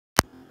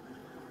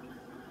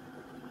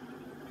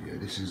Yeah,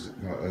 this is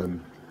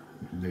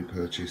new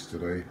purchase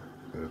today,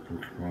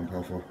 Porcupine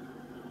puffer,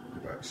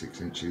 about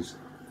 6 inches.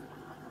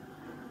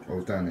 I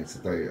was down there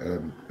today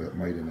at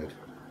Maidenhead.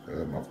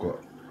 I've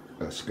got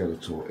a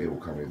Skeletor eel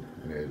coming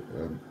in here.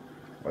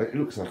 It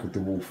looks like a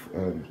dwarf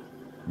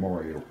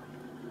moray eel,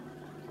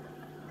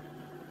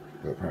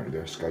 but apparently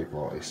they're escape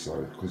artists,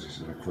 so because it's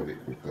an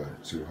acrylic with the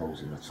 2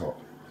 holes in the top,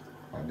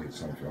 I need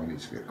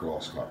to get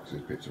glass cut because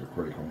there's bits of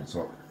acrylic on the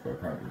top, but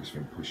apparently this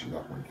thing pushes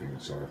up on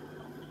things, so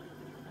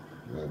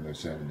they're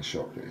saying in the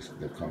shop that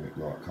they've coming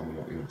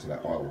into that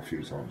aisle a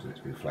few times and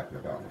it's been flapping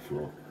about on the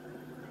floor.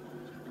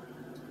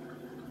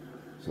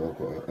 So I've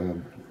got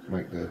to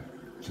make the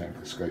tank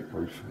escape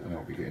proof, and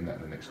I'll be getting that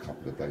in the next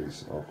couple of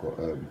days. I've got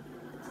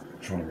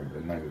trying to remember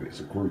the name of it. It's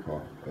a grouper,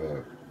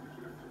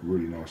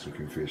 really nice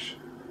looking fish.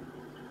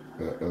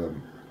 But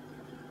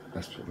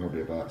that's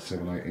probably about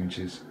 7-8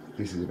 inches.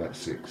 This is about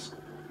 6.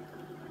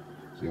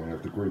 So you'll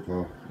have the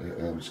grouper, the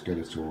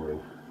Skeletor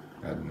eel,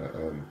 and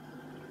the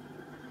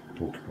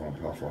Porcupine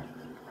puffer.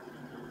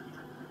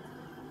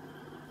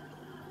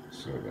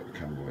 So that the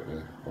camera right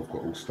there. I've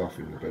got all stuff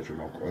in the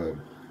bedroom. I've got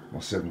my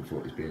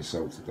 7-foot is being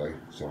sold today,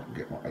 so I can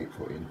get my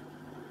 8-foot in,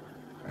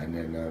 and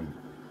then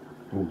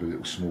all the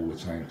little smaller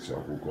tanks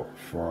I've all got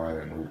fry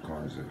and all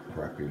kinds of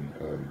crap in.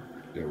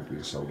 They're all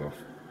being sold off.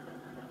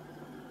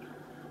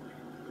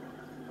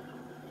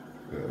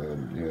 But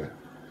yeah,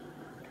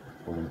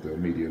 I want to do a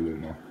media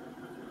luna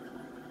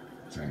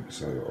tank,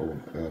 so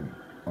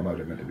I know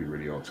they're meant to be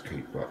really hard to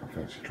keep, but I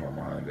fancy trying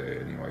my hand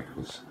there anyway,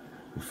 because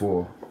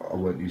before I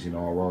weren't using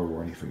RO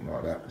or anything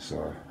like that,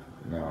 so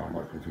now I'm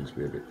making things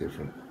be a bit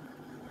different.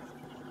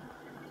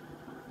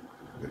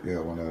 But yeah,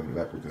 I want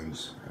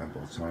Labradors and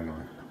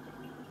Baltoni.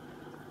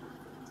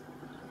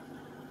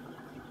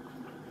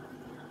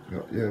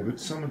 Yeah, but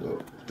some of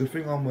the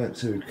thing I weren't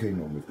too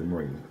keen on with the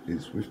marine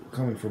is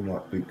coming from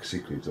like big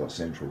cichlids like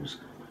Centrals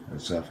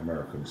and South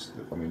Americans.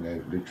 I mean,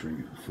 they're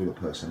literally full of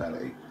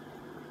personality.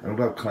 And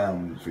although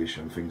clownfish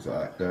and things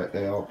like that,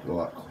 they are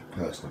like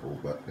personable,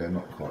 but they're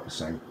not quite the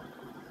same.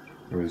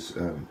 Whereas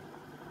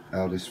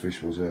how this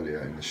fish was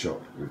earlier in the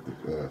shop with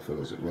the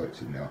fellas that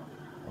worked in there,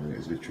 I mean, it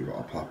was literally like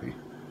a puppy.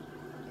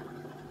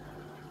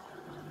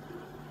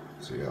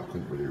 So yeah, I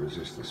couldn't really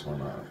resist this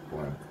one.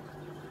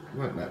 It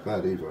weren't that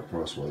bad either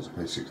price wise. I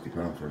paid £60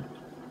 for him.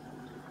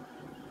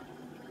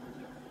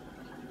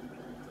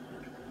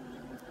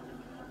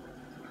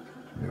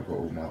 Yeah, I've got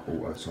all my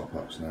auto top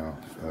ups now,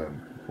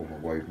 all my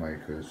wave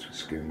makers,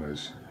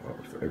 skimmers,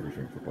 for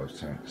everything for both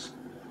tanks.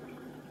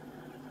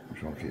 I'm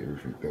trying to keep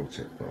everything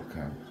Deltec that I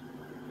can.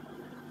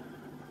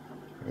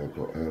 I've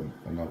got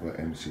another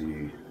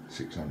MCE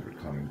 600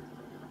 coming,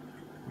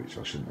 which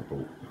I shouldn't have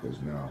bought,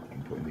 because now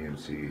I'm putting the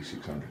MCE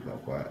 600 that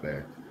I've got out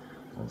there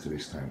onto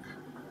this tank,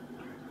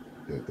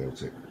 the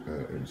Deltec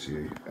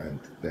MCE, and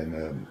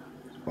then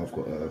I've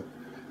got a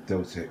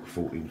Deltec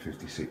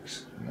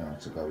 1456 now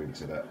to go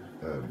into that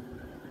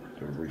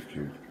the reef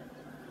cube,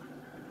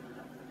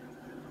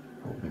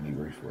 or mini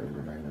reef,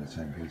 whatever the name of the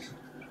tank is.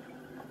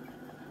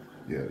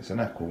 Yeah, it's an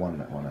Aqua One,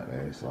 that one out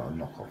there. It's like a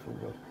knockoff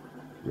of a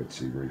Red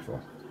Sea Reefer.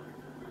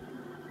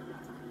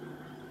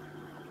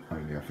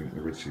 Only I think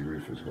the Red Sea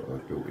Reefer's got a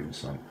built-in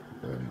sump,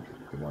 the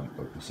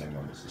same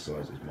one that's the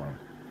size as mine,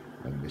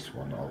 and this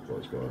one that I've got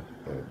has got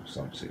a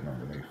sump sitting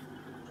underneath.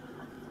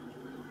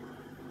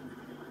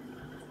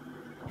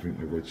 I think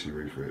the Red Sea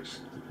Reefer it's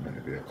meant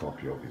to be a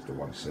copy of is the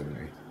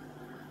 170,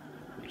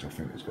 which I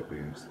think has got the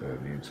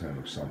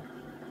internal sump.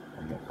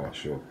 I'm not quite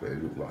sure, but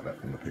it looked like that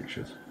from the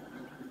pictures.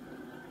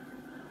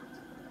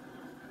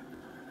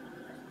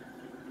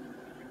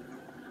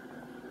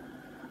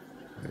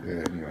 But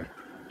yeah, anyway,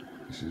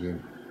 this is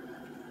him.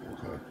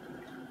 Okay.